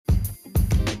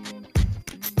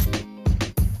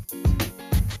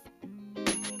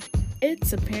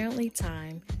It's apparently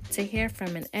time to hear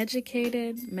from an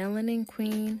educated melanin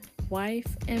queen, wife,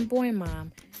 and boy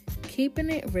mom, keeping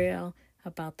it real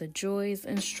about the joys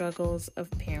and struggles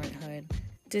of parenthood.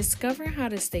 Discover how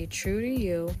to stay true to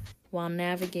you while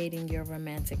navigating your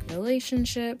romantic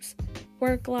relationships,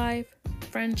 work life,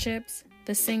 friendships,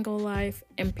 the single life,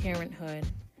 and parenthood.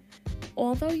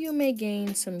 Although you may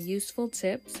gain some useful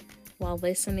tips while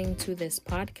listening to this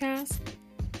podcast,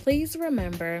 please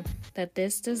remember that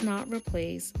this does not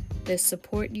replace the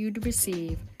support you'd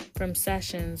receive from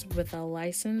sessions with a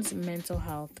licensed mental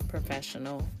health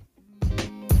professional.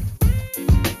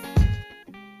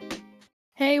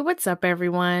 Hey, what's up,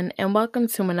 everyone, and welcome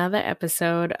to another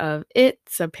episode of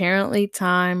It's Apparently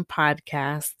Time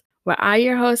podcast, where I,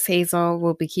 your host Hazel,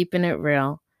 will be keeping it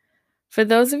real. For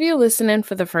those of you listening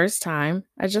for the first time,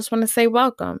 I just want to say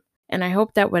welcome. And I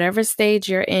hope that whatever stage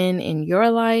you're in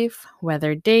your life,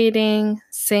 whether dating,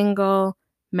 single,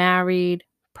 married,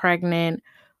 pregnant,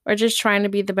 or just trying to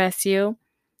be the best you,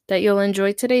 that you'll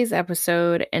enjoy today's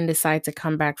episode and decide to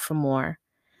come back for more.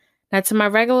 Now, to my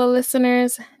regular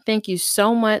listeners, thank you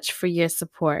so much for your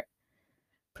support.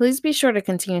 Please be sure to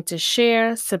continue to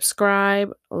share,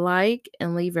 subscribe, like,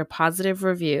 and leave your positive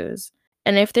reviews.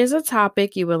 And if there's a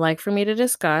topic you would like for me to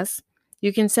discuss,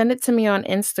 you can send it to me on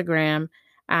Instagram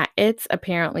at It's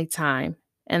Apparently Time.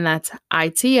 And that's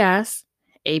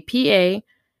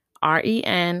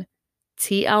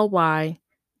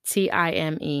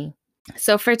ITSAPARENTLYTIME.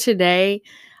 So for today,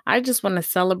 I just want to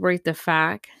celebrate the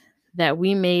fact that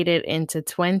we made it into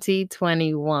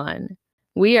 2021.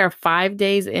 We are 5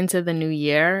 days into the new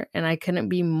year, and I couldn't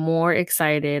be more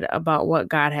excited about what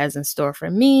God has in store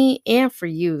for me and for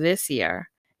you this year.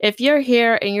 If you're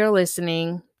here and you're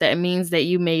listening, that means that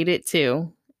you made it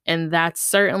too, and that's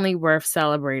certainly worth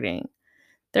celebrating.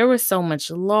 There was so much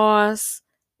loss,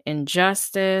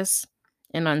 injustice,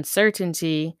 and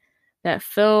uncertainty that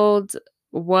filled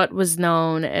what was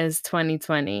known as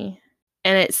 2020.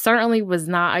 And it certainly was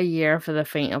not a year for the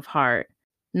faint of heart.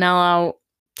 Now, I'll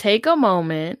take a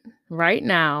moment right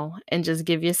now and just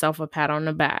give yourself a pat on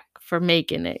the back for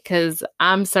making it, because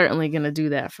I'm certainly going to do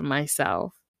that for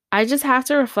myself. I just have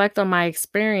to reflect on my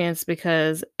experience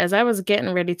because as I was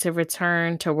getting ready to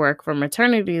return to work from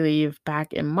maternity leave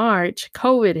back in March,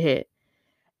 COVID hit.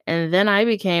 And then I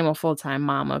became a full-time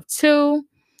mom of two,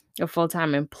 a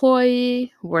full-time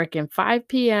employee, working 5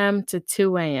 p.m. to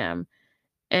 2 a.m.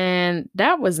 And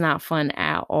that was not fun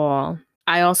at all.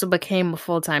 I also became a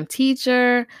full-time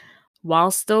teacher while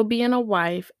still being a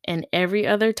wife and every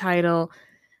other title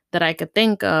that I could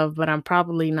think of, but I'm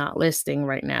probably not listing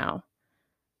right now.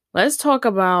 Let's talk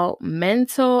about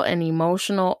mental and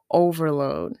emotional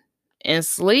overload. And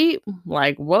sleep,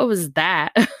 like, what was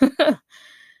that?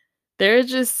 There's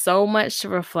just so much to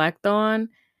reflect on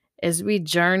as we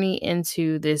journey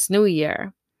into this new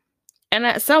year. And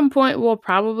at some point, we'll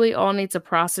probably all need to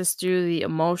process through the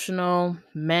emotional,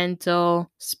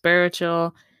 mental,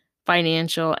 spiritual,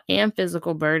 financial, and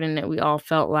physical burden that we all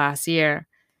felt last year.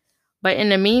 But in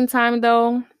the meantime,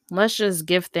 though, let's just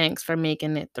give thanks for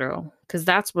making it through, because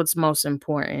that's what's most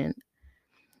important.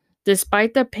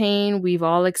 Despite the pain we've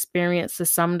all experienced to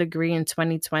some degree in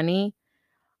 2020,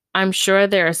 I'm sure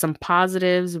there are some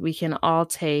positives we can all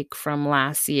take from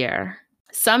last year.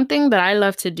 Something that I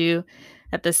love to do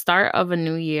at the start of a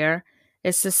new year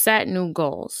is to set new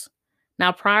goals.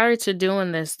 Now, prior to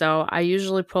doing this, though, I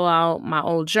usually pull out my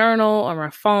old journal or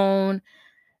my phone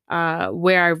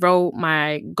where I wrote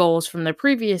my goals from the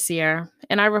previous year,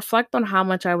 and I reflect on how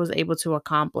much I was able to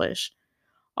accomplish.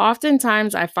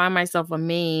 Oftentimes, I find myself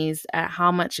amazed at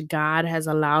how much God has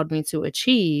allowed me to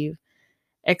achieve,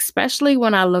 especially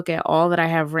when I look at all that I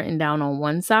have written down on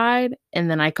one side and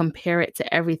then I compare it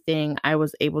to everything I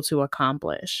was able to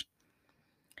accomplish.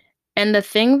 And the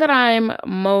thing that I'm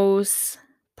most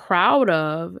proud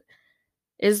of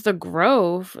is the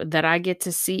growth that I get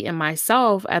to see in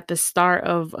myself at the start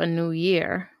of a new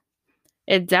year.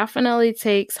 It definitely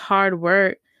takes hard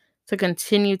work to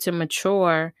continue to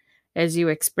mature as you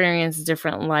experience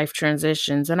different life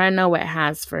transitions, and I know it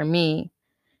has for me.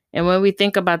 And when we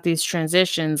think about these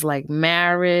transitions like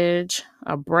marriage,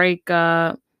 a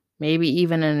breakup, maybe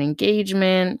even an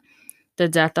engagement, the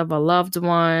death of a loved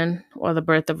one, or the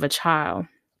birth of a child,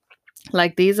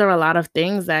 like these are a lot of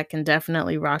things that can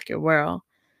definitely rock your world.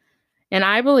 And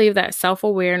I believe that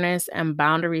self-awareness and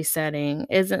boundary setting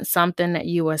isn't something that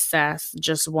you assess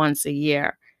just once a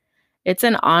year. It's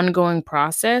an ongoing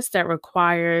process that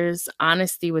requires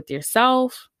honesty with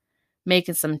yourself,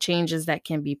 making some changes that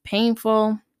can be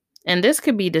painful. And this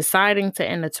could be deciding to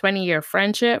end a 20-year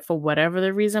friendship for whatever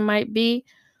the reason might be,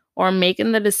 or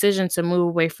making the decision to move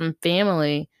away from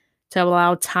family to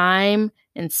allow time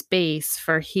and space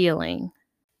for healing.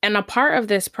 And a part of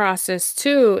this process,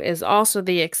 too, is also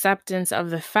the acceptance of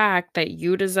the fact that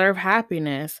you deserve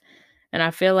happiness. And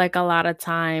I feel like a lot of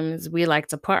times we like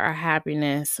to put our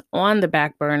happiness on the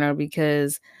back burner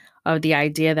because of the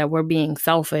idea that we're being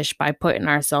selfish by putting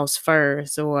ourselves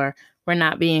first, or we're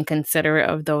not being considerate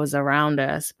of those around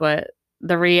us. But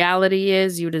the reality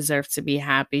is, you deserve to be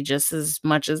happy just as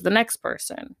much as the next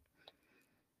person.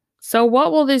 So,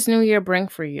 what will this new year bring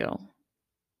for you?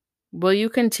 Will you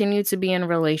continue to be in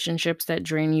relationships that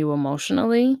drain you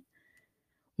emotionally?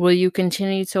 Will you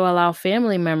continue to allow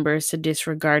family members to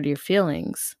disregard your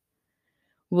feelings?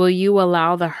 Will you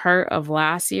allow the hurt of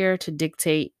last year to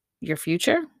dictate your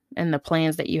future and the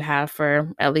plans that you have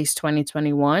for at least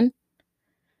 2021?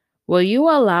 Will you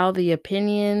allow the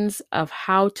opinions of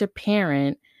how to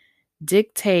parent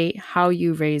dictate how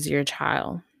you raise your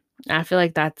child? I feel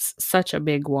like that's such a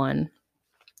big one,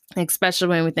 especially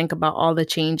when we think about all the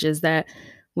changes that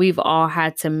we've all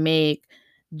had to make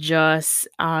just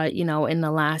in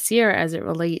the last year as it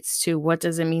relates to what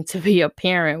does it mean to be a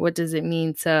parent? What does it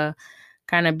mean to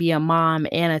kind of be a mom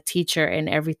and a teacher and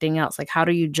everything else? Like, how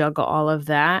do you juggle all of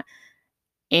that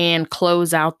and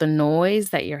close out the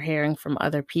noise that you're hearing from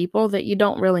other people that you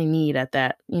don't really need at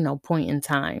that, point in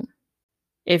time?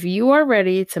 If you are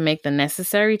ready to make the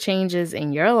necessary changes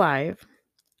in your life,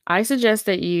 I suggest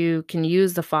that you can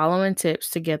use the following tips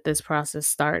to get this process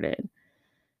started.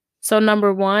 So,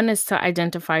 number one is to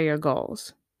identify your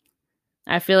goals.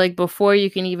 I feel like before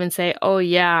you can even say, oh,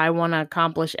 yeah, I want to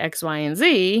accomplish X, Y, and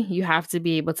Z, you have to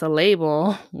be able to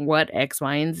label what X,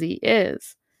 Y, and Z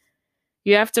is.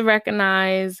 You have to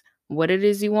recognize what it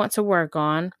is you want to work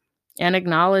on and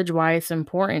acknowledge why it's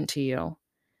important to you.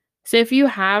 So, if you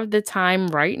have the time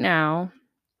right now,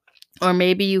 or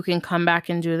maybe you can come back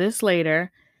and do this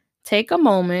later, take a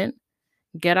moment,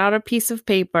 get out a piece of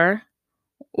paper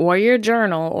or your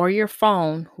journal or your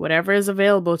phone, whatever is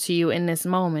available to you in this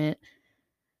moment,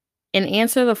 and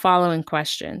answer the following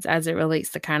questions as it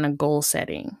relates to kind of goal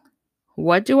setting.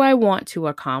 What do I want to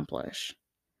accomplish?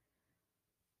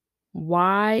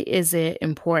 Why is it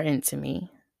important to me?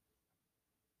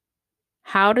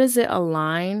 How does it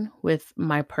align with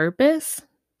my purpose?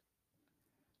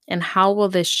 And how will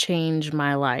this change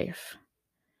my life?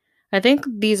 I think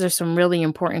these are some really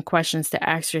important questions to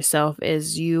ask yourself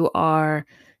as you are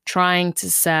trying to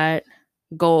set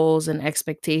goals and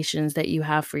expectations that you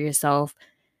have for yourself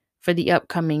for the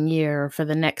upcoming year or for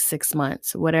the next 6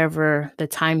 months, whatever the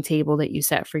timetable that you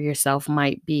set for yourself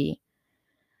might be.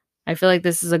 I feel like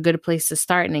this is a good place to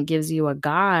start, and it gives you a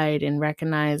guide in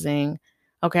recognizing,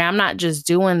 okay, I'm not just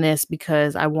doing this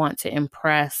because I want to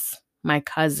impress my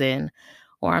cousin,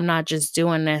 or I'm not just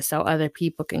doing this so other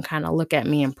people can kind of look at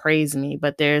me and praise me,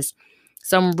 but there's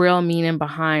some real meaning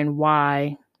behind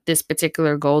why this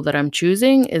particular goal that I'm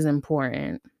choosing is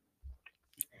important.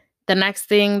 The next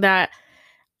thing that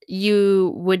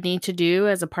you would need to do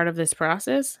as a part of this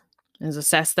process is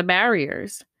assess the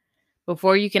barriers.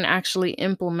 Before you can actually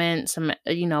implement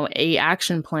a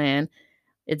action plan,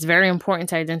 it's very important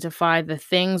to identify the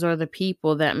things or the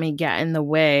people that may get in the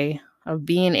way of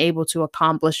being able to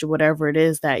accomplish whatever it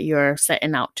is that you're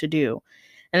setting out to do.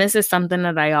 And this is something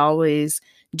that I always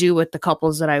do with the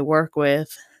couples that I work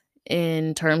with,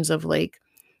 in terms of like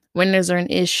when there's an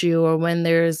issue or when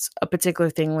there's a particular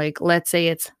thing, like let's say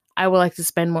it's, I would like to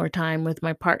spend more time with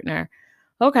my partner.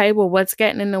 Okay, well, what's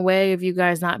getting in the way of you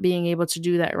guys not being able to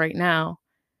do that right now?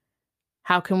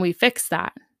 How can we fix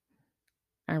that?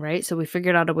 All right, so we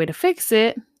figured out a way to fix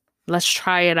it. Let's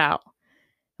try it out.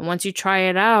 And once you try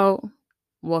it out,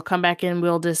 we'll come back and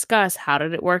we'll discuss, how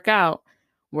did it work out?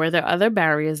 Were there other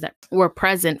barriers that were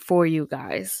present for you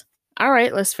guys? All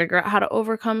right, let's figure out how to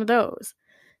overcome those.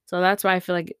 So that's why I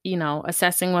feel like,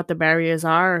 assessing what the barriers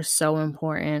are is so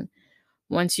important.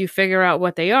 Once you figure out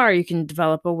what they are, you can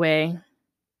develop a way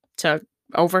to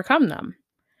overcome them.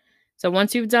 So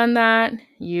once you've done that,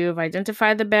 you've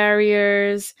identified the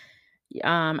barriers.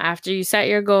 After you set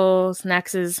your goals,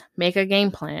 next is make a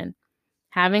game plan.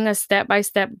 Having a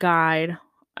step-by-step guide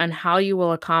on how you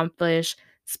will accomplish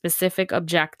specific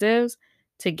objectives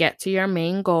to get to your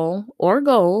main goal or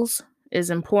goals is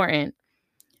important.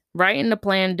 Writing the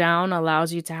plan down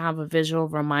allows you to have a visual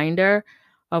reminder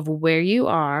of where you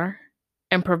are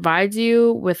and provides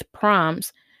you with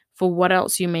prompts for what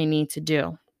else you may need to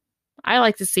do. I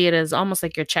like to see it as almost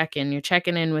like you're checking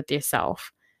in with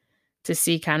yourself to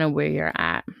see kind of where you're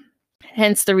at.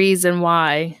 Hence the reason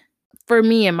why, for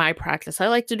me in my practice, I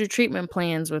like to do treatment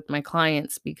plans with my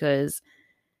clients, because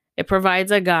it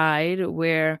provides a guide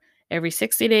where every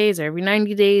 60 days or every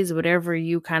 90 days, whatever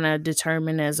you kind of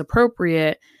determine as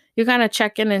appropriate, you kind of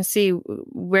check in and see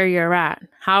where you're at.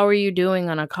 How are you doing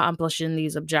on accomplishing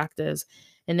these objectives?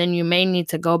 And then you may need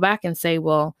to go back and say,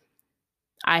 well,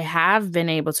 I have been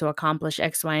able to accomplish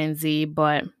X, Y, and Z,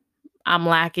 but I'm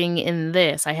lacking in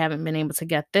this. I haven't been able to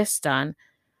get this done.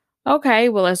 Okay,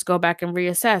 well, let's go back and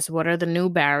reassess. What are the new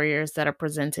barriers that are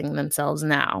presenting themselves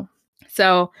now?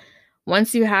 So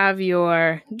once you have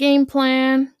your game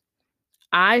plan,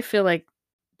 I feel like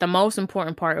the most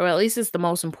important part, or at least it's the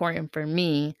most important for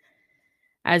me,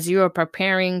 as you are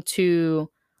preparing to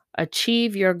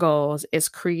achieve your goals, is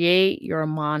create your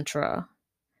mantra.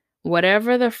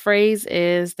 Whatever the phrase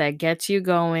is that gets you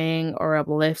going or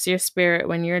uplifts your spirit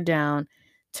when you're down,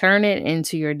 turn it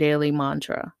into your daily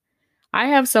mantra. I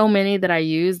have so many that I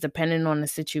use depending on the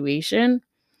situation,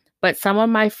 but some of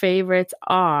my favorites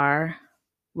are: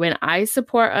 when I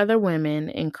support other women,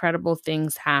 incredible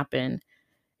things happen.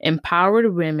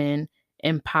 Empowered women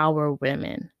empower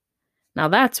women. Now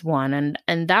that's one,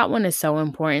 and that one is so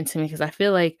important to me because I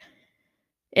feel like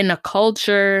in a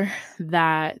culture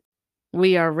that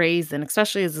we are raised in,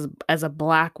 especially as a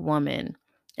Black woman,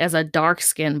 as a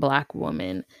dark-skinned Black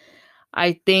woman,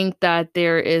 I think that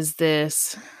there is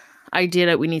this idea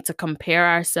that we need to compare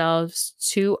ourselves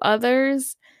to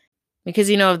others because,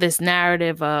 this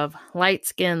narrative of light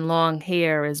skin, long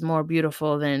hair is more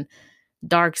beautiful than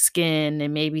dark skin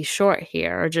and maybe short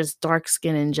hair, or just dark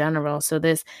skin in general. So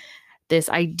this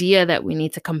idea that we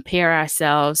need to compare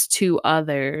ourselves to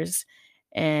others,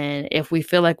 and if we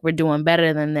feel like we're doing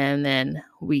better than them, then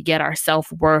we get our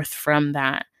self-worth from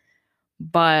that.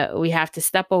 But we have to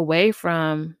step away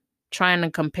from trying to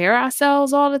compare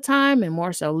ourselves all the time and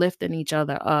more so lifting each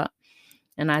other up.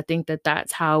 And I think that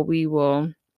that's how we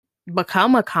will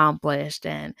become accomplished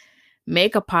and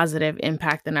make a positive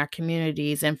impact in our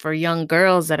communities. And for young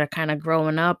girls that are kind of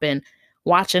growing up and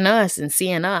watching us and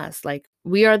seeing us, like,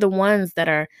 we are the ones that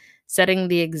are setting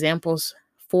the examples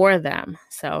for them.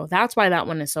 So that's why that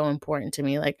one is so important to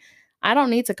me. Like, I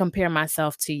don't need to compare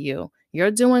myself to you.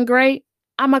 You're doing great.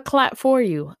 I'm a clap for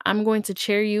you. I'm going to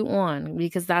cheer you on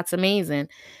because that's amazing.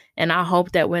 And I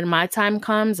hope that when my time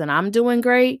comes and I'm doing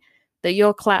great, that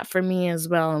you'll clap for me as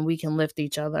well and we can lift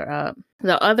each other up.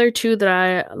 The other two that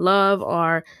I love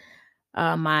are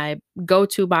my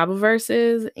go-to Bible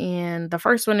verses. And the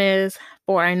first one is,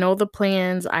 "For I know the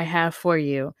plans I have for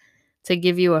you, to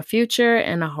give you a future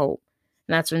and a hope."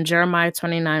 And that's from Jeremiah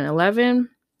 29:11.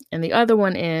 And the other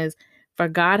one is, "For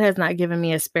God has not given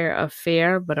me a spirit of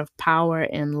fear, but of power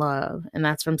and love." And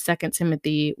that's from 2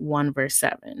 Timothy 1 verse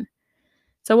 7.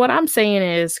 So what I'm saying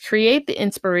is, create the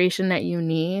inspiration that you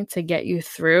need to get you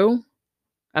through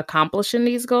accomplishing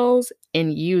these goals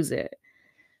and use it,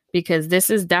 because this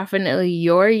is definitely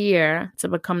your year to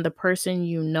become the person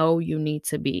you know you need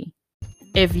to be.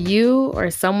 If you or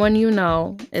someone you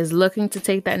know is looking to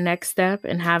take that next step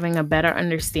and having a better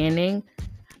understanding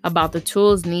about the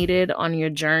tools needed on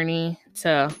your journey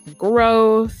to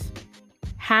growth,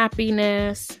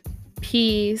 happiness,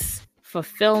 peace,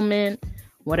 fulfillment,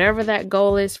 whatever that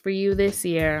goal is for you this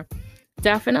year,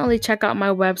 definitely check out my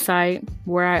website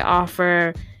where I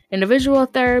offer individual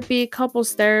therapy,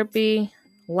 couples therapy,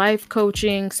 life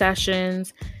coaching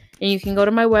sessions. And you can go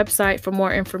to my website for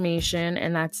more information,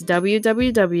 and that's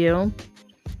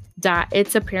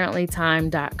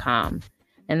www.itsapparentlytime.com.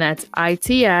 And that's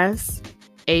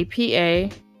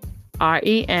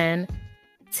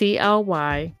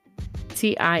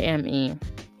ITSAPARENTLYTIME.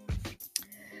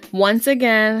 Once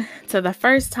again, to the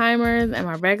first timers and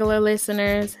my regular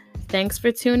listeners, thanks for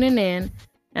tuning in,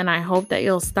 and I hope that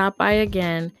you'll stop by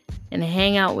again and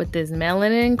hang out with this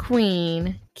melanin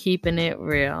queen, keeping it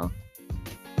real.